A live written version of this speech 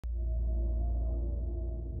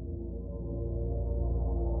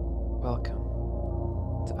Welcome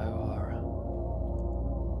to OR.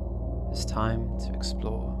 It's time to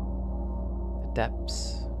explore the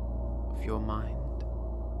depths of your mind,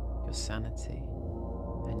 your sanity,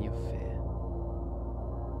 and your fear.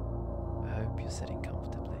 I hope you're sitting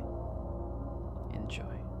comfortably.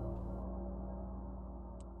 Enjoy.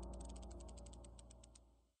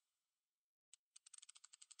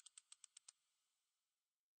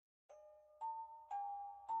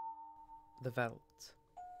 The Veldt.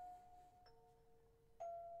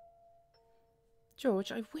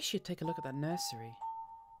 George, I wish you'd take a look at that nursery.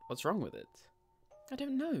 What's wrong with it? I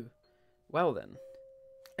don't know. Well then,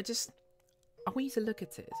 I want you to look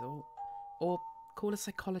at it, or call a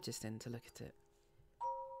psychologist in to look at it.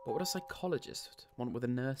 what would a psychologist want with a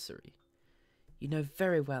nursery? You know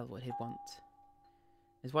very well what he'd want.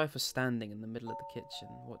 His wife was standing in the middle of the kitchen,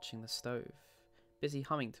 watching the stove, busy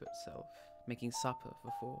humming to itself, making supper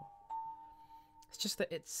for four. It's just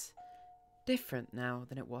that it's different now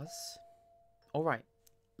than it was. All right,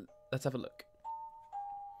 let's have a look.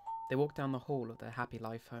 They walked down the hall of their happy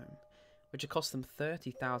life home, which had cost them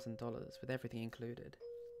 $30,000 with everything included.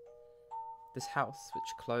 This house,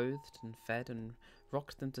 which clothed and fed and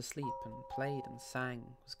rocked them to sleep and played and sang,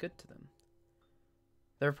 was good to them.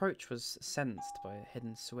 Their approach was sensed by a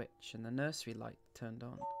hidden switch, and the nursery light turned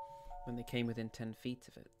on when they came within 10 feet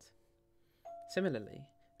of it. Similarly,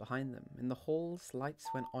 behind them, in the halls, lights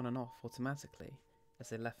went on and off automatically as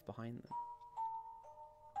they left behind them.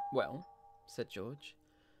 "Well," said George.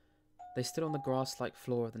 They stood on the grass-like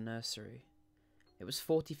floor of the nursery. It was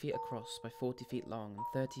 40 feet across by 40 feet long and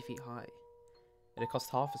 30 feet high. It had cost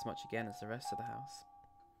half as much again as the rest of the house.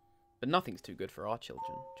 "But nothing's too good for our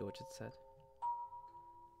children," George had said.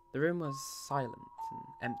 The room was silent and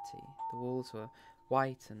empty. The walls were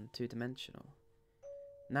white and two-dimensional.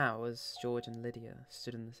 Now, as George and Lydia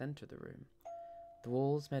stood in the centre of the room, the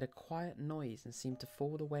walls made a quiet noise and seemed to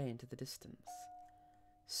fall away into the distance.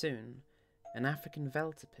 Soon, an African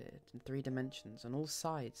Veldt appeared in 3 dimensions on all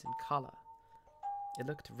sides in colour. It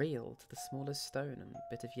looked real to the smallest stone and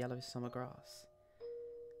bit of yellow summer grass.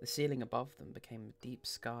 The ceiling above them became a deep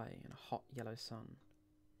sky and a hot yellow sun.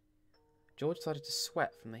 George started to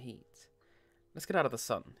sweat from the heat. "Let's get out of the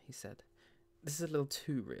sun," he said. "This is a little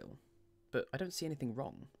too real, but I don't see anything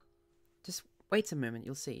wrong." "Just wait a moment,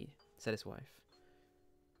 you'll see," said his wife.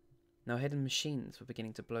 Now hidden machines were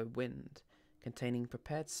beginning to blow wind, containing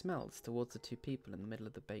prepared smells towards the 2 people in the middle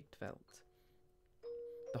of the baked veldt.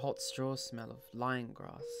 The hot straw smell of lion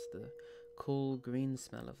grass, the cool green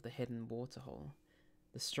smell of the hidden waterhole,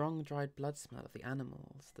 the strong dried blood smell of the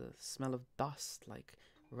animals, the smell of dust like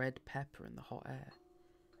red pepper in the hot air.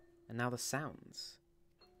 And now the sounds.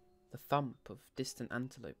 The thump of distant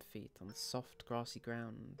antelope feet on soft grassy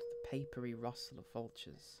ground, the papery rustle of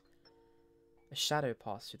vultures. A shadow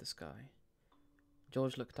passed through the sky.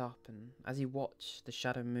 George looked up, and as he watched, the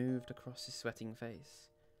shadow moved across his sweating face.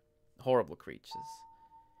 Horrible creatures.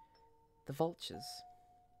 The vultures.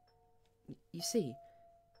 You see,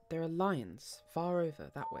 there are lions far over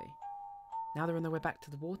that way. Now they're on their way back to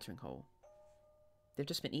the watering hole. They've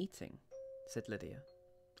just been eating, said Lydia.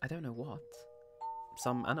 I don't know what.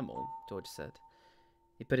 Some animal, George said.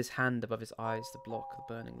 He put his hand above his eyes to block the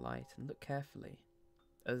burning light and looked carefully.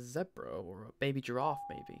 A zebra or a baby giraffe,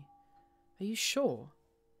 maybe. Are you sure?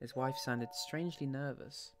 His wife sounded strangely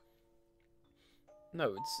nervous.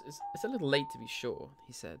 No, it's a little late to be sure,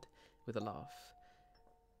 he said, with a laugh.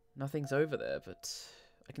 Nothing's over there, but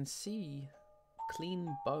I can see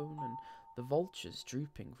clean bone and the vultures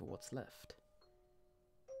drooping for what's left.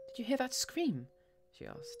 Did you hear that scream? She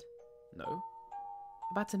asked. No.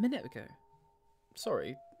 About a minute ago.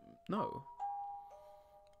 Sorry, no.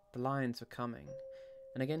 The lions were coming,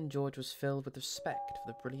 and again George was filled with respect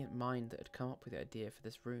for the brilliant mind that had come up with the idea for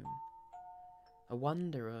this room. A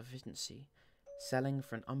wonder of efficiency, selling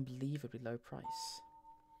for an unbelievably low price.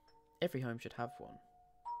 Every home should have one.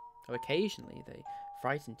 Oh, occasionally they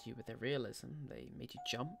frightened you with their realism, they made you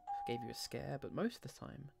jump, gave you a scare, but most of the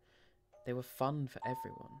time they were fun for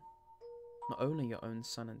everyone. Not only your own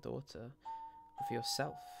son and daughter, but for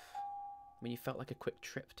yourself. When you felt like a quick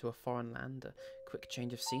trip to a foreign land, a quick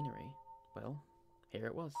change of scenery, well, here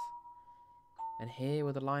it was. And here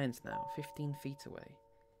were the lions now, 15 feet away.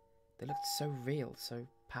 They looked so real, so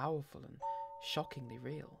powerful and shockingly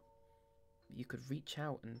real. You could reach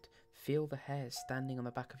out and feel the hairs standing on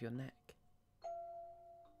the back of your neck.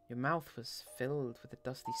 Your mouth was filled with the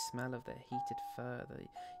dusty smell of their heated fur. The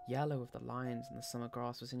yellow of the lions and the summer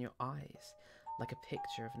grass was in your eyes, like a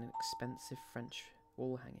picture of an expensive French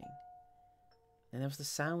wall hanging. And there was the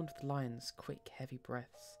sound of the lions' quick, heavy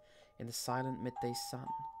breaths in the silent midday sun.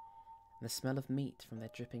 and the smell of meat from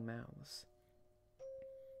their dripping mouths.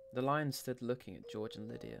 The lions stood looking at George and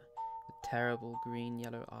Lydia with terrible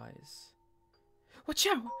green-yellow eyes. "Watch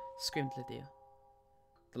out!" screamed Lydia.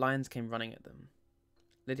 The lions came running at them.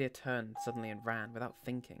 Lydia turned suddenly and ran without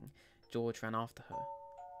thinking. George ran after her.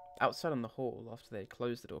 Outside on the hall, after they had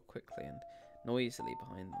closed the door quickly and noisily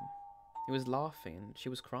behind them, he was laughing and she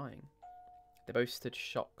was crying. They both stood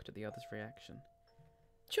shocked at the other's reaction.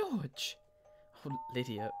 "George!" "Oh,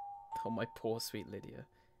 Lydia. Oh, my poor sweet Lydia.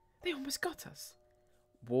 They almost got us."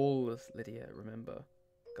 "Walls, Lydia, remember.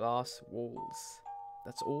 Glass walls.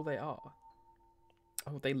 That's all they are."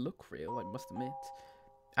 "Oh, they look real, I must admit.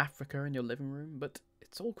 Africa in your living room, but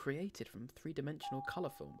it's all created from three-dimensional colour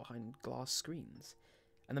film behind glass screens,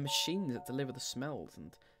 and the machines that deliver the smells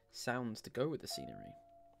and sounds to go with the scenery.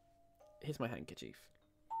 Here's my handkerchief."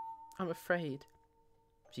 "I'm afraid."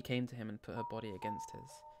 She came to him and put her body against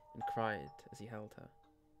his, and cried as he held her.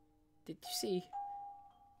 "Did you see?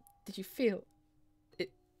 Did you feel?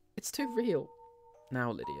 It's too real."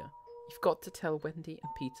 "Now, Lydia, you've got to tell Wendy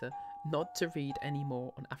and Peter not to read any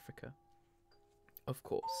more on Africa." Of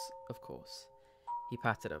course, of course." He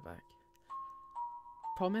patted her back.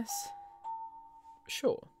 "Promise?"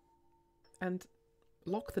 "Sure. And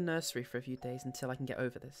lock the nursery for a few days until I can get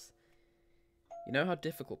over this." "You know how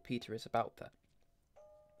difficult Peter is about that.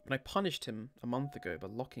 When I punished him a month ago by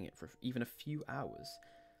locking it for even a few hours,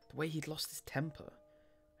 the way he'd lost his temper,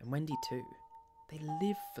 and Wendy too, they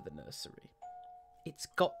live for the nursery. It's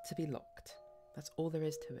got to be locked. That's all there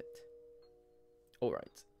is to it." "All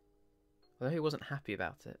right." Although he wasn't happy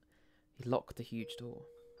about it, he locked the huge door.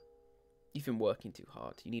 "You've been working too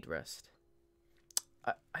hard. You need rest."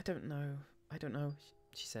 I don't know,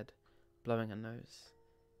 she said, blowing her nose,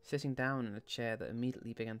 sitting down in a chair that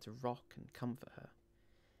immediately began to rock and comfort her.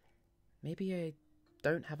 "Maybe I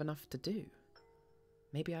don't have enough to do.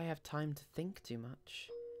 Maybe I have time to think too much.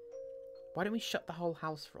 Why don't we shut the whole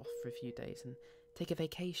house off for a few days and take a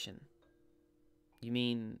vacation?" "You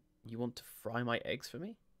mean you want to fry my eggs for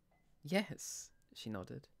me?" "Yes," she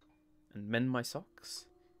nodded. "And mend my socks?"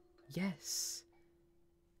 "Yes."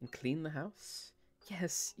 "And clean the house?"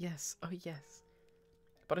 Yes, oh yes."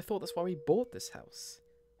 "But I thought that's why we bought this house,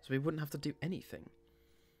 so we wouldn't have to do anything."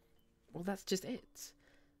 "Well, that's just it.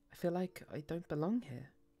 I feel like I don't belong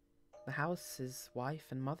here. The house is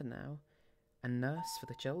wife and mother now, and nurse for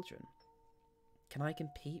the children. Can I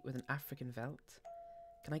compete with an African Veldt?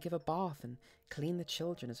 Can I give a bath and clean the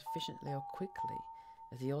children as efficiently or quickly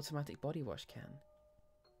as the automatic body wash can?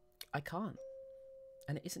 I can't.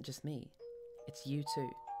 And it isn't just me. It's you too.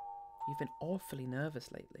 You've been awfully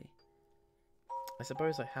nervous lately." "I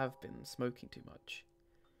suppose I have been smoking too much."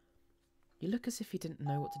 "You look as if you didn't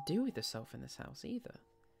know what to do with yourself in this house either.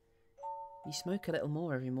 You smoke a little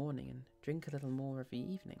more every morning and drink a little more every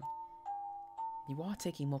evening. You are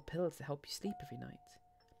taking more pills to help you sleep every night.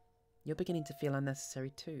 You're beginning to feel unnecessary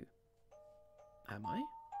too." "Am I?"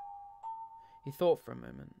 He thought for a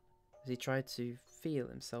moment as he tried to feel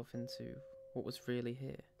himself into what was really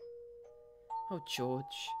here. "Oh,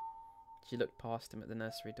 George." She looked past him at the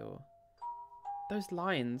nursery door. "Those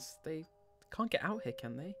lions, they can't get out here,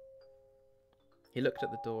 can they?" He looked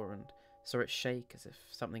at the door and saw it shake as if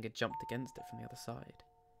something had jumped against it from the other side.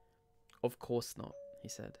 "Of course not," he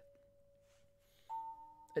said.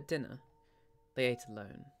 At dinner, they ate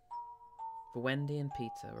alone, for Wendy and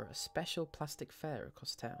Peter were at a special plastic fair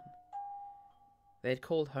across town. They had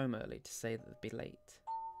called home early to say that they'd be late,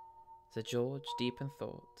 so George, deep in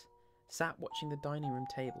thought, sat watching the dining room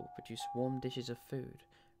table produce warm dishes of food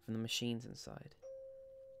from the machines inside.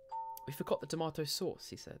 "We forgot the tomato sauce,"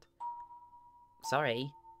 he said.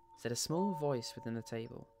 "Sorry," said a small voice within the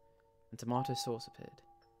table, and tomato sauce appeared.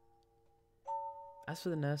 As for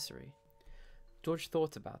the nursery, George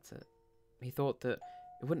thought about it. He thought that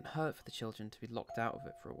it wouldn't hurt for the children to be locked out of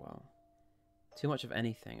it for a while. Too much of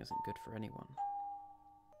anything isn't good for anyone.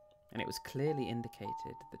 And it was clearly indicated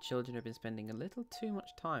that the children had been spending a little too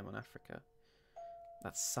much time on Africa.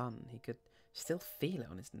 That sun, he could still feel it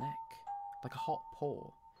on his neck, like a hot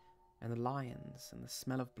paw, and the lions and the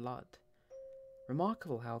smell of blood.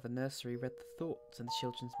 Remarkable how the nursery read the thoughts in the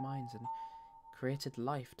children's minds and created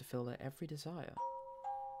life to fill their every desire.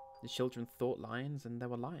 The children thought lions, and there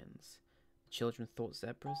were lions. The children thought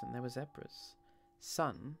zebras, and there were zebras.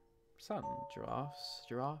 Sun, giraffes,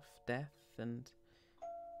 giraffe, death, and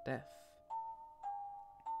death.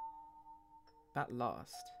 At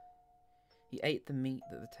last, he ate the meat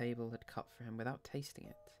that the table had cut for him without tasting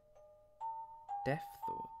it. Death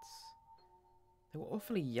thoughts. They were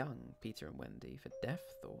awfully young, Peter and Wendy, for death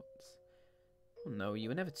thoughts. Oh no, you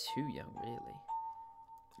were never too young, really.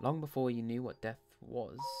 Long before you knew what death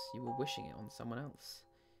was you were wishing it on someone else.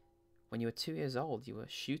 When you were 2 years old, you were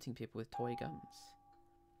shooting people with toy guns.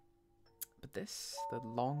 But this, the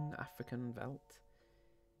long African veldt,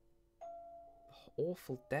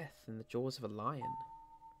 awful death in the jaws of a lion,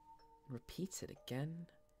 repeated again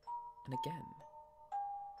and again.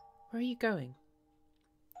 Where are you going?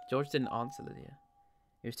 George didn't answer Lydia.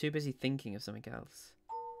 He was too busy thinking of something else.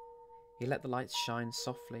 He let the lights shine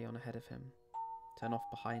softly on ahead of him, turn off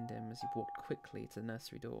behind him as he walked quickly to the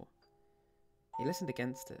nursery door. He listened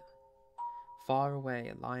against it. Far away,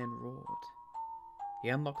 a lion roared. He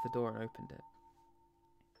unlocked the door and opened it.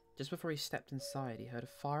 Just before he stepped inside, he heard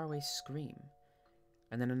a faraway scream,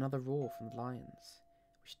 and then another roar from the lions,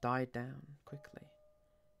 which died down quickly.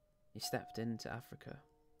 He stepped into Africa.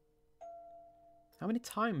 How many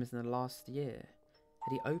times in the last year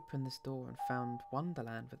had he opened this door and found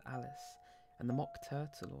Wonderland with Alice and the Mock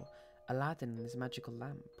Turtle, or Aladdin and his magical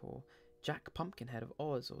lamp, or Jack Pumpkinhead of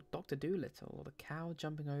Oz, or Dr. Dolittle, or the cow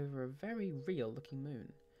jumping over a very real-looking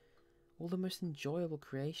moon? All the most enjoyable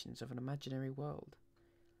creations of an imaginary world.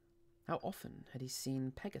 How often had he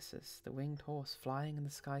seen Pegasus, the winged horse, flying in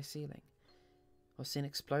the sky ceiling, or seen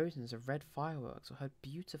explosions of red fireworks, or heard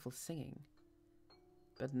beautiful singing?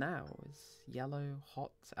 But now is yellow,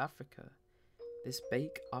 hot Africa, this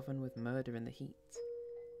bake oven with murder in the heat.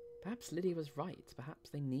 Perhaps Lydia was right.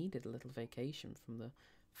 Perhaps they needed a little vacation from the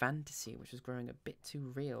fantasy which was growing a bit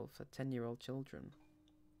too real for 10-year-old children.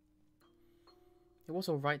 It was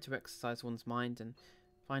all right to exercise one's mind and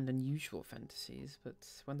find unusual fantasies, but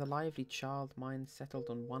when the lively child mind settled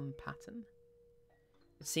on one pattern...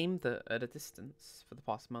 It seemed that at a distance, for the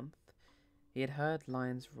past month, he had heard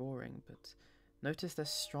lions roaring, but noticed a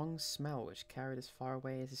strong smell which carried as far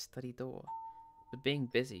away as his study door. But being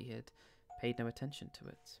busy, he had paid no attention to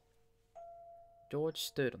it. George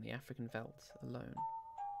stood on the African veldt, alone.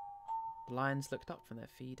 The lions looked up from their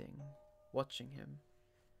feeding, watching him.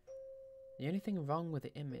 The only thing wrong with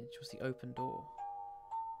the image was the open door.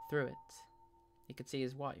 Through it, he could see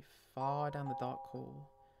his wife, far down the dark hall,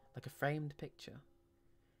 like a framed picture.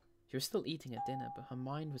 She was still eating her dinner, but her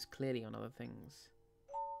mind was clearly on other things.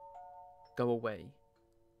 "Go away,"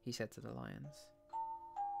 he said to the lions.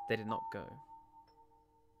 They did not go.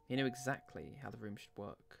 He knew exactly how the room should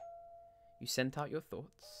work. You sent out your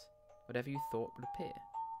thoughts. Whatever you thought would appear.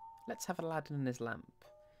 "Let's have Aladdin and his lamp,"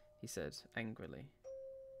 he said angrily.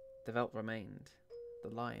 The veldt remained. The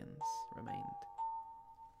lions remained.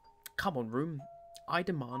 "Come on, room. I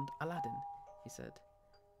demand Aladdin," he said.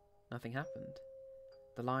 Nothing happened.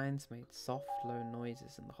 The lions made soft, low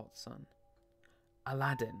noises in the hot sun.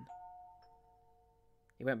 "Aladdin!"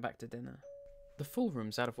 He went back to dinner. "The full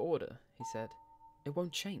room's out of order," he said. "It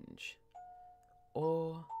won't change."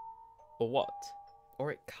 Or what?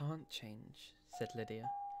 "Or it can't change," said Lydia.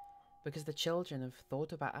 "Because the children have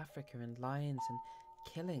thought about Africa and lions and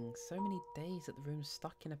killing so many days that the room's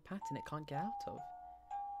stuck in a pattern it can't get out of."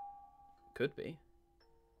 "Could be."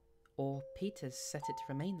 "Or Peter's set it to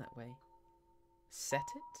remain that way." "Set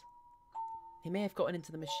it?" "He may have gotten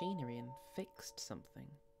into the machinery and fixed something."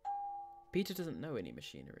 "Peter doesn't know any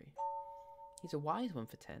machinery." "He's a wise one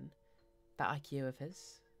for 10, that IQ of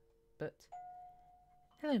his. But...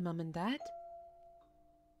 Hello, Mum and Dad."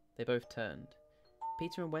 They both turned.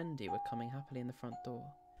 Peter and Wendy were coming happily in the front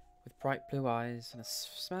door, with bright blue eyes and a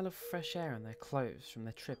smell of fresh air on their clothes from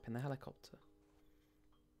their trip in the helicopter.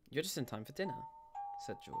 "You're just in time for dinner,"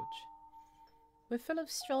 said George. "We're full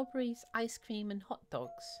of strawberries, ice cream and hot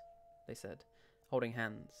dogs," they said, holding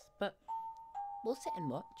hands. "But we'll sit and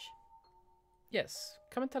watch." "Yes,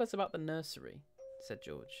 come and tell us about the nursery," said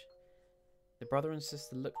George. The brother and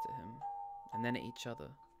sister looked at him, and then at each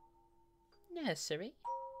other. "Nursery?"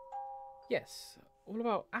 "Yes, all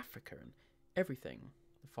about Africa and everything,"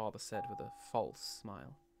 the father said with a false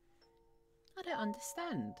smile. "I don't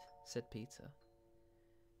understand," said Peter.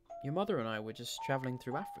 "Your mother and I were just travelling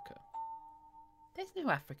through Africa." "There's no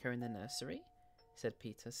Africa in the nursery," said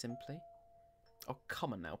Peter simply. "Oh,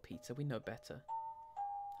 come on now, Peter, we know better."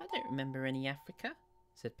 "I don't remember any Africa,"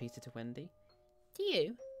 said Peter to Wendy. "Do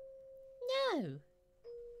you?" "No."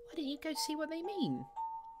 "Why don't you go see what they mean?"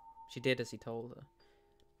 She did as he told her.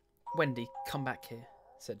 "Wendy, come back here,"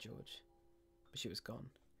 said George. But she was gone.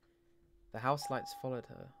 The house lights followed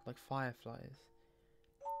her like fireflies.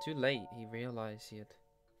 Too late, he realised he had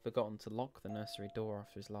forgotten to lock the nursery door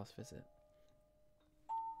after his last visit.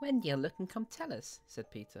 "Wendy, I'll look and come tell us," said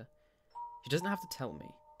Peter. "She doesn't have to tell me.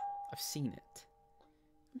 I've seen it."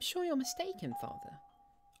 "I'm sure you're mistaken, Father."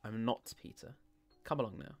 "I'm not, Peter. Come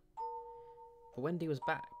along now." But Wendy was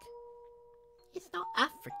back. "It's not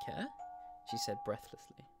Africa," she said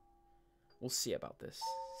breathlessly. "We'll see about this,"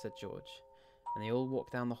 said George. and they all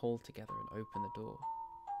walked down the hall together and opened the door.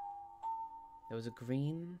 There was a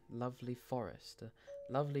green, lovely forest, a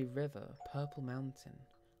lovely river, a purple mountain,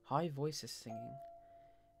 high voices singing,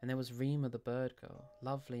 and there was Rima the bird girl,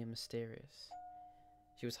 lovely and mysterious.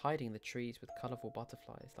 She was hiding in the trees with colourful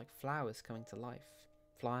butterflies, like flowers coming to life,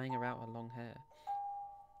 flying around her long hair.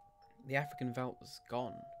 The African Veldt was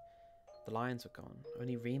gone. The lions were gone.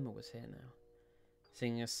 Only Rima was here now,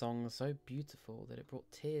 singing a song so beautiful that it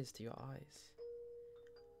brought tears to your eyes.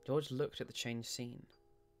 George looked at the changed scene.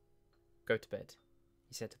 "Go to bed,"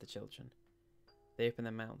 he said to the children. They opened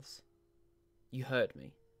their mouths. "You heard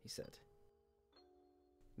me," he said.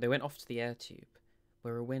 They went off to the air tube,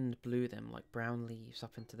 where a wind blew them like brown leaves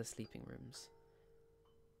up into the sleeping rooms.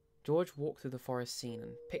 George walked through the forest scene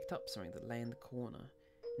and picked up something that lay in the corner,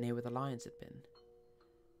 near where the lions had been.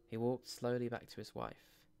 He walked slowly back to his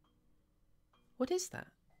wife. "What is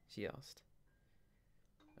that?" she asked.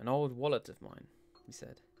 "An old wallet of mine," he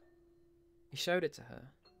said. He showed it to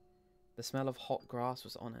her. The smell of hot grass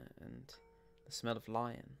was on it, and the smell of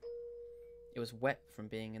lion. It was wet from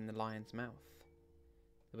being in the lion's mouth.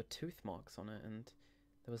 There were tooth marks on it, and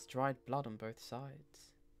there was dried blood on both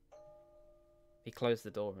sides. He closed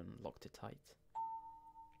the door and locked it tight.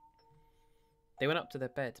 They went up to their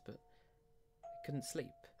bed, but they couldn't sleep.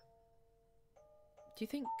 "Do you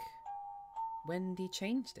think Wendy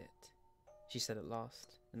changed it?" she said at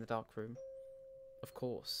last, in the dark room. "Of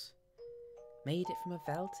course. Made it from a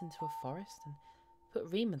veldt into a forest and put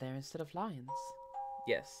Rima there instead of lions?"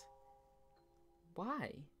 "Yes."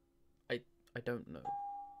 "Why?" I don't know.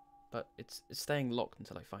 But it's staying locked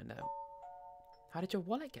until I find out." "How did your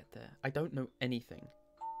wallet get there?" "I don't know anything,"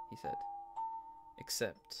 he said.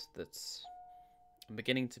 "Except that I'm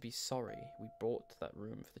beginning to be sorry we brought that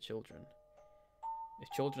room for the children.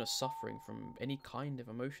 If children are suffering from any kind of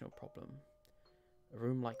emotional problem, a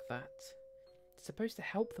room like that, it's supposed to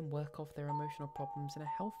help them work off their emotional problems in a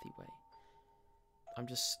healthy way.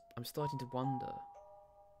 I'm starting to wonder."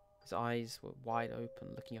 His eyes were wide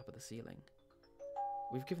open, looking up at the ceiling.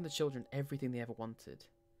 "We've given the children everything they ever wanted.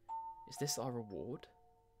 Is this our reward?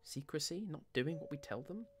 Secrecy? Not doing what we tell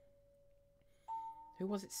them?" "Who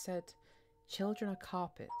was it said, 'Children are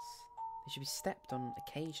carpets. They should be stepped on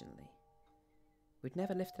occasionally'? We'd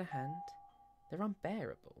never lifted a hand. They're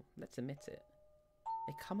unbearable, let's admit it.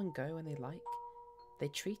 They come and go when they like. They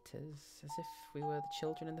treat us as if we were the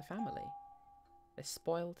children in the family. They're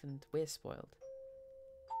spoiled and we're spoiled.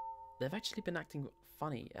 They've actually been acting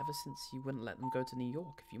funny ever since you wouldn't let them go to New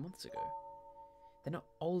York a few months ago. They're not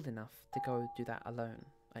old enough to go do that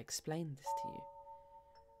alone. I explained this to you."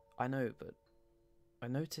 "I know, but I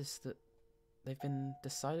noticed that they've been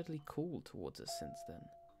decidedly cool towards us since then.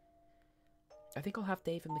 I think I'll have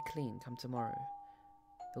David McLean come tomorrow.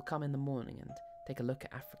 He'll come in the morning and take a look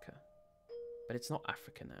at Africa. But it's not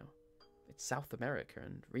Africa now. It's South America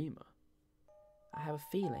and Rima. I have a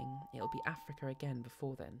feeling it'll be Africa again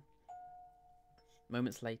before then."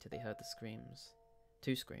 Moments later they heard the screams.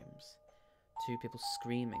 Two screams. Two people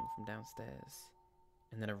screaming from downstairs.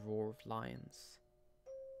 And then a roar of lions.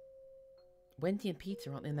 "Wendy and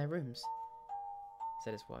Peter aren't in their rooms,"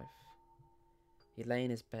 said his wife. He lay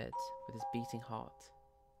in his bed with his beating heart.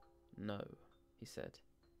 "No," he said.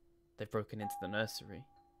 "They've broken into the nursery."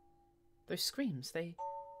 "Those screams, they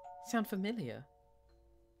sound familiar."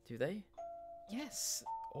 "Do they?" "Yes,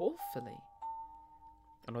 awfully."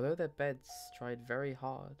 And although their beds tried very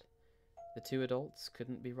hard, the two adults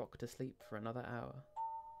couldn't be rocked to sleep for another hour.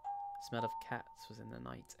 The smell of cats was in the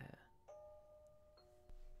night air.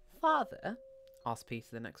 "Father?" asked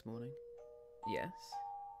Peter the next morning. "Yes?"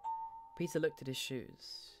 Peter looked at his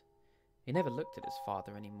shoes. He never looked at his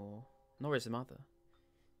father anymore, nor his mother.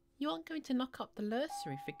 "You aren't going to knock up the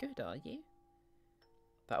nursery for good, are you?"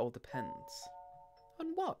 "That all depends."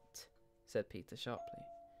 "On what?" said Peter sharply.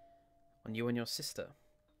 "On you and your sister.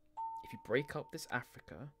 If you break up this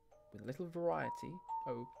Africa with a little variety,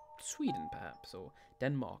 Sweden perhaps, or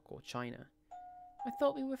Denmark or China." "I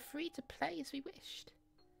thought we were free to play as we wished."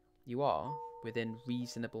 "You are, within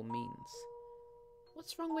reasonable means."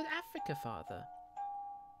 "What's wrong with Africa, Father?"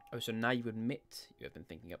 "Oh, so now you admit you have been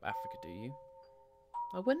thinking up Africa, do you?"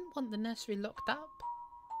 "I wouldn't want the nursery locked up,"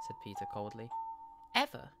 said Peter coldly.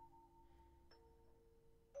 "Ever."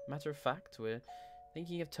 "Matter of fact, we're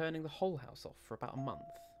thinking of turning the whole house off for about a month.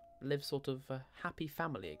 Live sort of a happy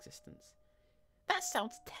family existence." "That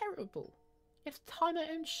sounds terrible. You have to tie my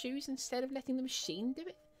own shoes instead of letting the machine do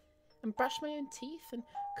it? And brush my own teeth and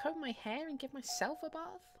comb my hair and give myself a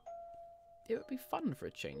bath?" "It would be fun for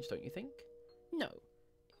a change, don't you think?" "No,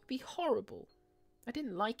 it would be horrible. I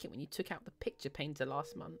didn't like it when you took out the picture painter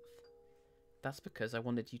last month." That's because I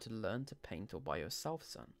wanted you to learn to paint all by yourself,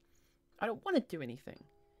 son. I don't want to do anything.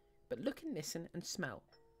 But look and listen and smell.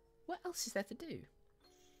 What else is there to do?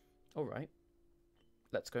 Alright,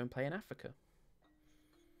 let's go and play in Africa.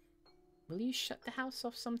 Will you shut the house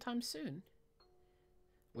off sometime soon?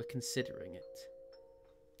 We're considering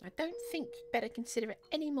it. I don't think you'd better consider it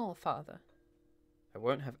any more, Father. I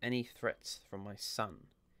won't have any threats from my son.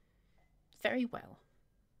 Very well.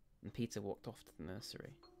 And Peter walked off to the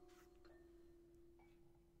nursery.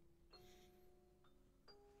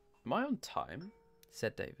 Am I on time?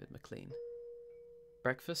 Said David McLean.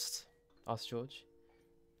 Breakfast? Asked George.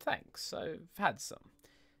 Thanks, I've had some.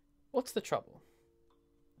 What's the trouble?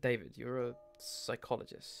 David, you're a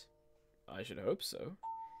psychologist. I should hope so.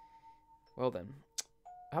 Well then,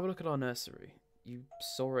 have a look at our nursery. You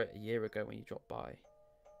saw it a year ago when you dropped by.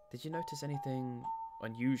 Did you notice anything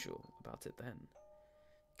unusual about it then?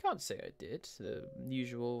 Can't say I did. The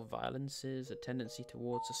usual violences, a tendency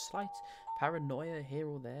towards a slight paranoia here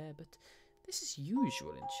or there, but this is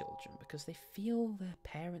usual in children because they feel their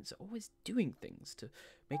parents are always doing things to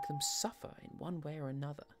make them suffer in one way or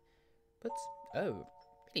another. But, oh,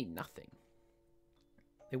 really nothing.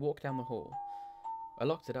 They walked down the hall. I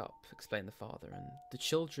locked it up, explained the father, and the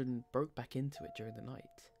children broke back into it during the night.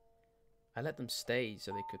 I let them stay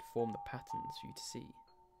so they could form the patterns for you to see.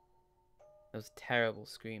 There was terrible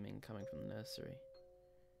screaming coming from the nursery.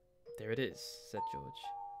 There it is, said George.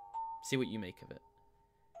 See what you make of it.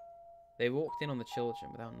 They walked in on the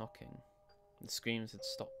children without knocking. The screams had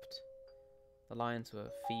stopped. The lions were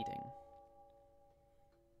feeding.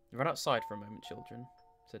 Run outside for a moment, children,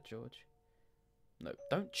 said George. No,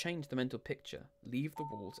 don't change the mental picture. Leave the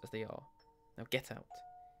walls as they are. Now get out.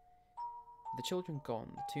 With the children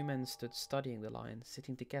gone, the two men stood studying the lions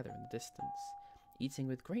sitting together in the distance, eating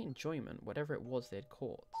with great enjoyment whatever it was they had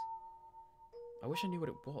caught. I wish I knew what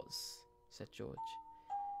it was, said George.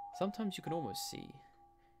 Sometimes you can almost see.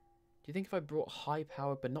 Do you think if I brought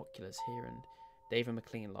high-powered binoculars here? And David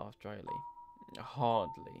McLean laughed dryly.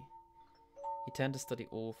 Hardly. He turned to study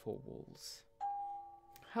all four walls.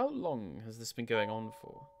 How long has this been going on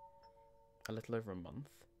for? A little over a month.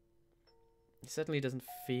 It certainly doesn't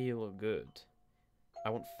feel good.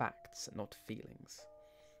 I want facts, not feelings.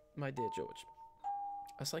 My dear George,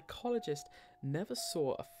 a psychologist never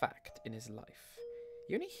saw a fact in his life.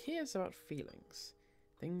 He only hears about feelings,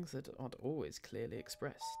 things that aren't always clearly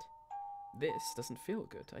expressed. This doesn't feel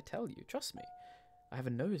good, I tell you, trust me. I have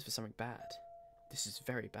a nose for something bad. This is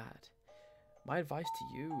very bad. My advice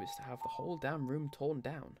to you is to have the whole damn room torn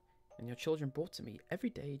down, and your children brought to me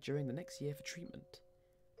every day during the next year for treatment.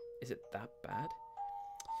 Is it that bad?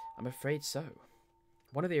 I'm afraid so.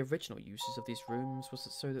 One of the original uses of these rooms was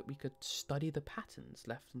so that we could study the patterns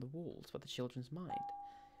left on the walls by the children's mind.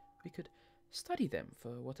 We could study them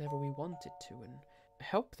for whatever we wanted to and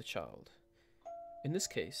help the child. In this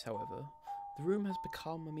case, however, the room has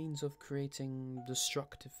become a means of creating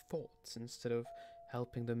destructive thoughts instead of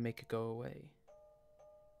helping them make it go away.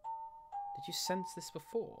 Did you sense this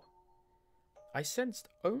before? I sensed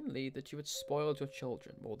only that you had spoiled your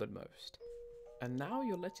children more than most, and now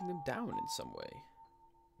you're letting them down in some way.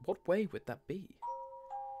 What way would that be?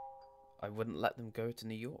 I wouldn't let them go to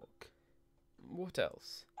New York. What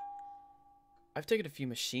else? I've taken a few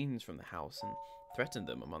machines from the house and threatened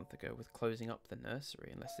them a month ago with closing up the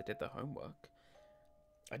nursery unless they did their homework.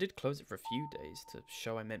 I did close it for a few days to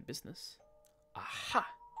show I meant business. Aha!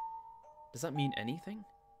 Does that mean anything?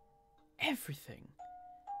 Everything!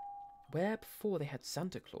 Where before they had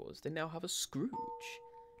Santa Claus, they now have a Scrooge.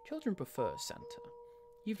 Children prefer Santa.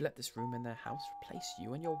 You've let this room in their house replace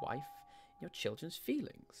you and your wife and your children's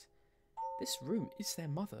feelings. This room is their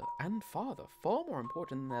mother and father, far more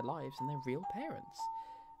important in their lives than their real parents.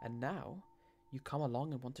 And now, you come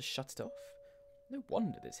along and want to shut it off? No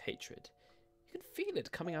wonder there's hatred. You can feel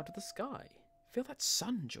it coming out of the sky. Feel that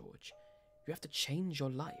sun, George. You have to change your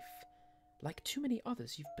life. Like too many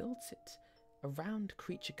others, you've built it around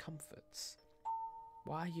creature comforts.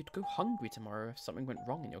 Why, you'd go hungry tomorrow if something went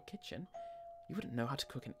wrong in your kitchen. You wouldn't know how to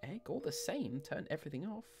cook an egg. All the same, turn everything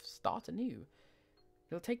off, start anew.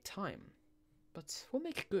 It'll take time, but we'll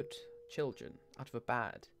make good children out of a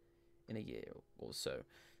bad in a year or so.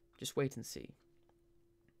 Just wait and see.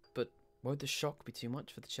 But won't the shock be too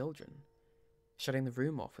much for the children? Shutting the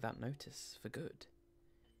room off without notice, for good.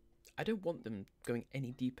 I don't want them going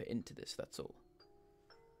any deeper into this, that's all.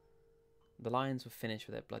 The lions were finished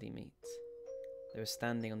with their bloody meat. They were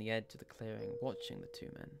standing on the edge of the clearing, watching the two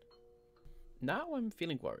men. Now I'm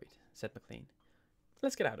feeling worried, said McLean.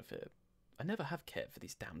 Let's get out of here. I never have cared for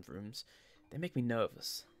these damned rooms. They make me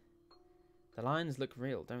nervous. The lions look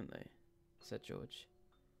real, don't they? Said George.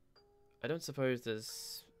 I don't suppose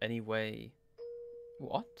there's any way...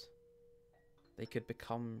 What? They could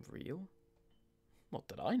become real? Not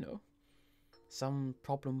that I know. Some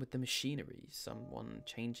problem with the machinery, someone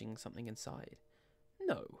changing something inside.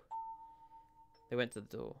 No. They went to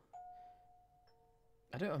the door.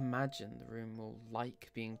 I don't imagine the room will like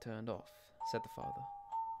being turned off, said the father.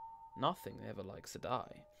 Nothing ever likes to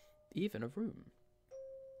die, even a room.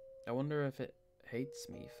 I wonder if it hates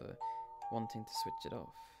me for wanting to switch it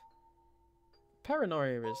off.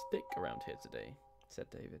 Paranoia is thick around here today, said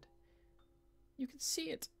David. You can see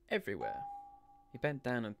it everywhere. He bent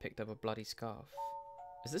down and picked up a bloody scarf.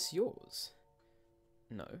 Is this yours?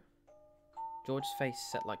 No. George's face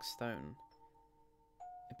set like stone.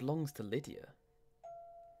 It belongs to Lydia.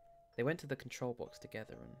 They went to the control box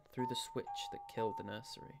together and threw the switch that killed the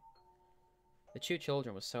nursery. The two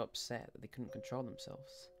children were so upset that they couldn't control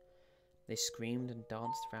themselves. They screamed and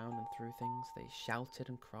danced around and threw things. They shouted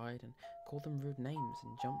and cried and called them rude names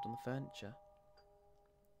and jumped on the furniture.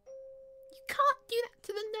 You can't do that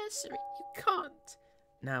to the nursery. You can't.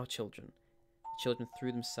 Now, children. The children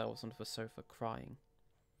threw themselves onto the sofa, crying.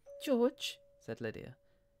 George, said Lydia,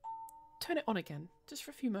 turn it on again, just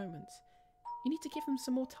for a few moments. You need to give them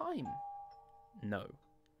some more time. No.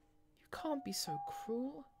 You can't be so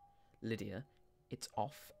cruel. Lydia, it's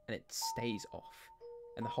off and it stays off.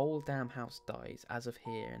 And the whole damn house dies as of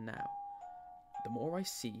here and now. The more I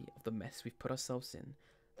see of the mess we've put ourselves in,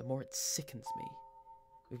 the more it sickens me.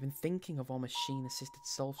 We've been thinking of our machine-assisted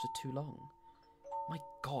selves for too long. My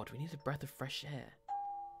God, we need a breath of fresh air.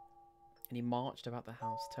 And he marched about the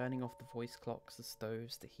house, turning off the voice clocks, the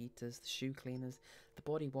stoves, the heaters, the shoe cleaners, the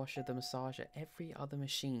body washer, the massager, every other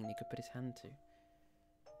machine he could put his hand to.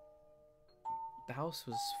 The house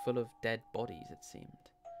was full of dead bodies, it seemed.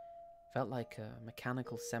 Felt like a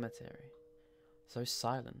mechanical cemetery. So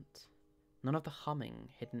silent. None of the humming,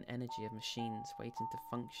 hidden energy of machines waiting to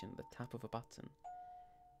function at the tap of a button.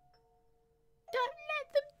 Don't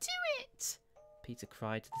let them do it! Peter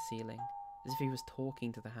cried to the ceiling, as if he was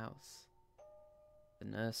talking to the house. The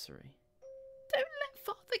nursery. Don't let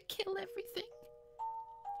Father kill everything.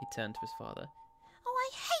 He turned to his father. Oh, I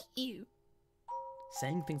hate you!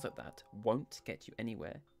 Saying things like that won't get you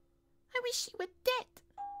anywhere. I wish you were dead.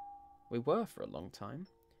 We were for a long time.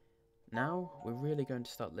 Now we're really going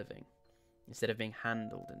to start living. Instead of being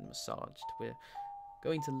handled and massaged, we're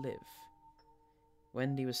going to live.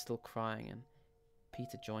 Wendy was still crying and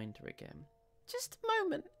Peter joined her again. Just a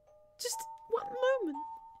moment. Just one moment.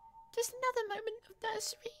 Just another moment of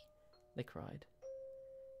nursery, they cried.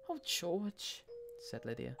 Oh, George, said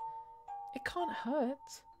Lydia. It can't hurt.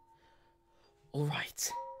 All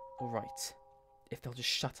right. If they'll just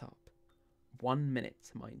shut up. 1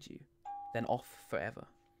 minute, mind you. Then off forever.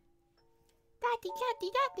 Daddy,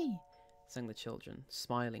 Daddy, Daddy, sang the children,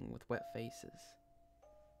 smiling with wet faces.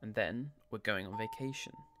 And then we're going on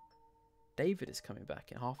vacation. David is coming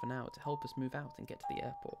back in half an hour to help us move out and get to the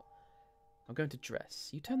airport. I'm going to dress.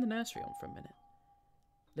 You turn the nursery on for a minute.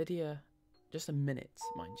 Lydia, just a minute,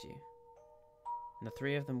 mind you. And the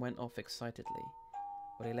three of them went off excitedly,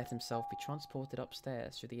 while he let himself be transported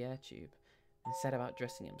upstairs through the air tube and set about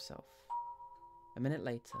dressing himself. A minute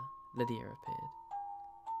later, Lydia appeared.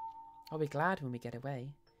 I'll be glad when we get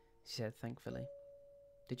away, she said thankfully.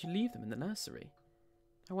 Did you leave them in the nursery?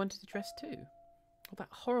 I wanted to dress too. Oh, that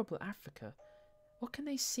horrible Africa. What can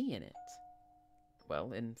they see in it?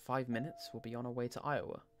 Well, in 5 minutes we'll be on our way to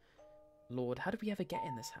Iowa. Lord, how did we ever get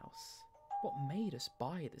in this house? What made us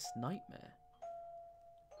buy this nightmare?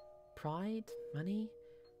 Pride? Money?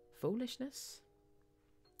 Foolishness?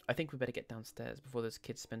 I think we better get downstairs before those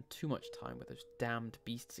kids spend too much time with those damned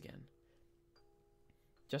beasts again.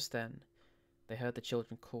 Just then, they heard the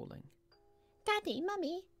children calling. Daddy,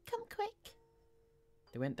 Mummy, come quick.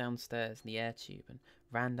 They went downstairs in the air tube and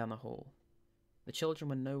ran down the hall. The children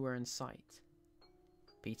were nowhere in sight.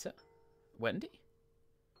 Peter? Wendy?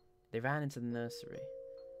 They ran into the nursery.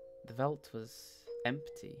 The Veldt was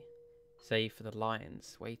empty, save for the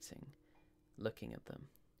lions waiting, looking at them.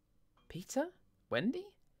 Peter? Wendy?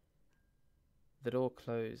 The door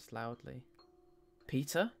closed loudly.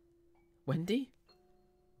 Peter? Wendy?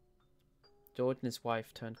 George and his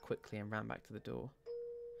wife turned quickly and ran back to the door.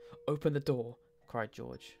 Open the door, cried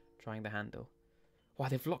George, trying the handle. Why,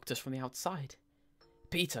 they've locked us from the outside.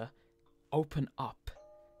 Peter, open up.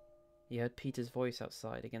 He heard Peter's voice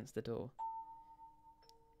outside against the door.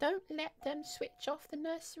 Don't let them switch off the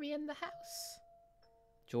nursery and the house.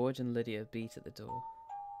 George and Lydia beat at the door.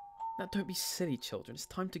 Now don't be silly, children. It's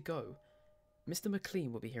time to go. Mr.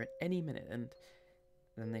 McLean will be here at any minute, and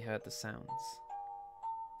then they heard the sounds.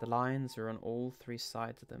 The lions were on all three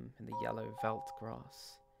sides of them in the yellow veldt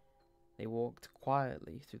grass. They walked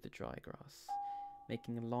quietly through the dry grass,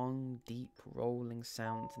 making long, deep, rolling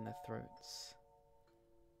sounds in their throats.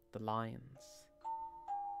 The lions.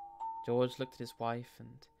 George looked at his wife,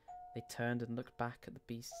 and they turned and looked back at the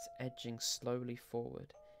beasts edging slowly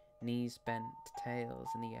forward, knees bent, tails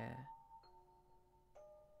in the air.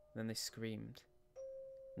 Then they screamed,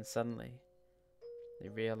 and suddenly they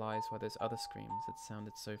realized why those other screams had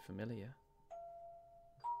sounded so familiar.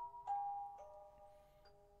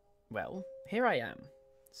 "Well, here I am,"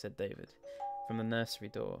 said David, from the nursery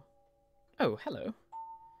door. "Oh, hello."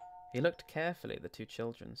 He looked carefully at the two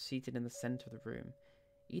children seated in the centre of the room,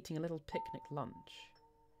 eating a little picnic lunch.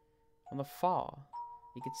 On the far,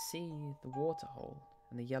 he could see the waterhole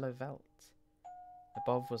and the yellow veldt.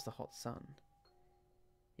 Above was the hot sun.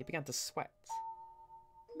 He began to sweat.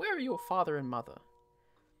 "Where are your father and mother?"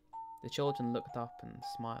 The children looked up and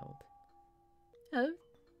smiled. "Oh,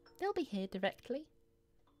 they'll be here directly."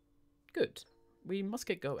 "Good. We must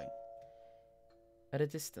get going." At a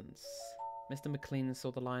distance, Mr. McLean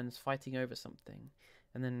saw the lions fighting over something,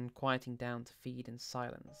 and then quieting down to feed in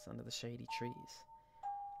silence under the shady trees.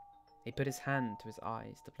 He put his hand to his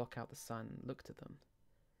eyes to block out the sun and looked at them.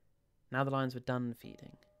 Now the lions were done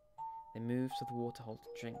feeding. They moved to the waterhole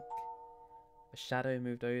to drink. A shadow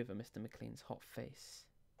moved over Mr. McLean's hot face.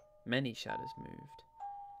 Many shadows moved.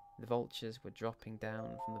 The vultures were dropping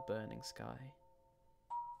down from the burning sky.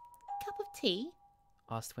 "Cup of tea?"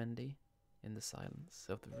 Asked Wendy, in the silence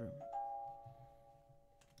of the room.